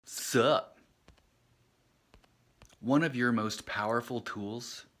Sup? One of your most powerful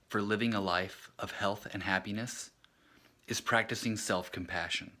tools for living a life of health and happiness is practicing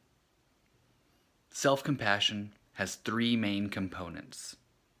self-compassion. Self-compassion has three main components: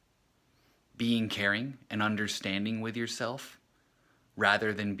 being caring and understanding with yourself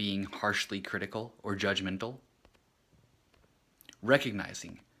rather than being harshly critical or judgmental,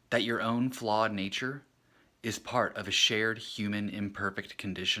 recognizing that your own flawed nature is part of a shared human imperfect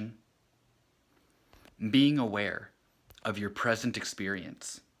condition, being aware of your present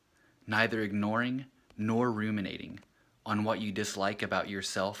experience, neither ignoring nor ruminating on what you dislike about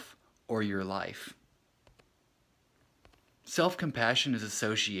yourself or your life. Self-compassion is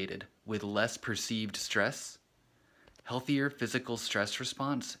associated with less perceived stress, healthier physical stress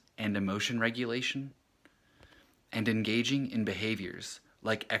response and emotion regulation, and engaging in behaviors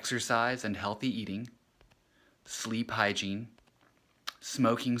like exercise and healthy eating, sleep hygiene,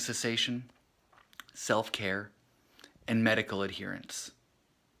 smoking cessation, self-care, and medical adherence.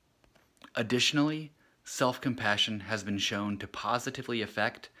 Additionally, self-compassion has been shown to positively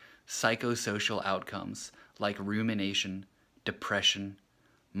affect psychosocial outcomes like rumination, depression,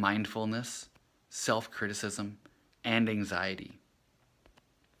 mindfulness, self-criticism, and anxiety.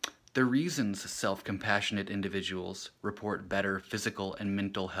 The reasons self-compassionate individuals report better physical and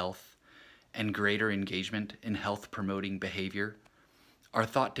mental health and greater engagement in health-promoting behavior are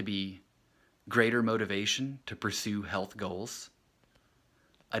thought to be greater motivation to pursue health goals,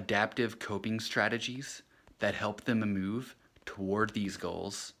 adaptive coping strategies that help them move toward these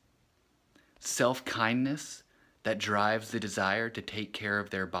goals, self-kindness that drives the desire to take care of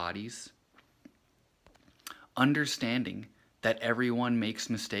their bodies, understanding that everyone makes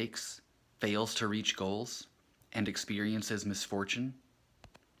mistakes, fails to reach goals, and experiences misfortune,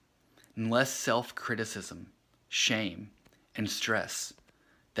 and less self-criticism, shame, and stress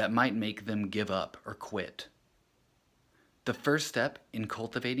that might make them give up or quit. The first step in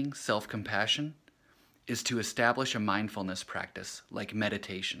cultivating self-compassion is to establish a mindfulness practice like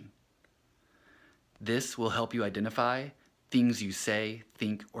meditation. This will help you identify things you say,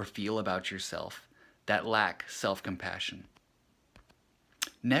 think, or feel about yourself that lack self-compassion.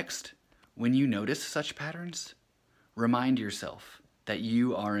 Next, when you notice such patterns, remind yourself that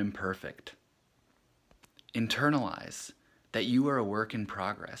you are imperfect. Internalize that you are a work in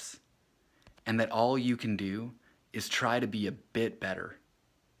progress and that all you can do is try to be a bit better.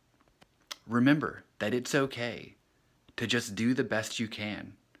 Remember that it's okay to just do the best you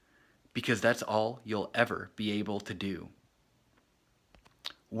can, because that's all you'll ever be able to do.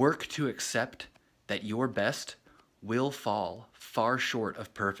 Work to accept that your best will fall far short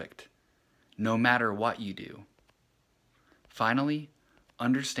of perfect, no matter what you do. Finally,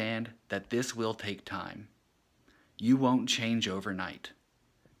 understand that this will take time. You won't change overnight.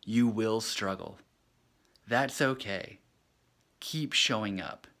 You will struggle. That's okay. Keep showing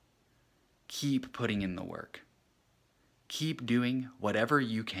up. Keep putting in the work. Keep doing whatever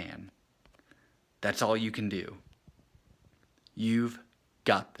you can. That's all you can do. You've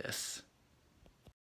got this.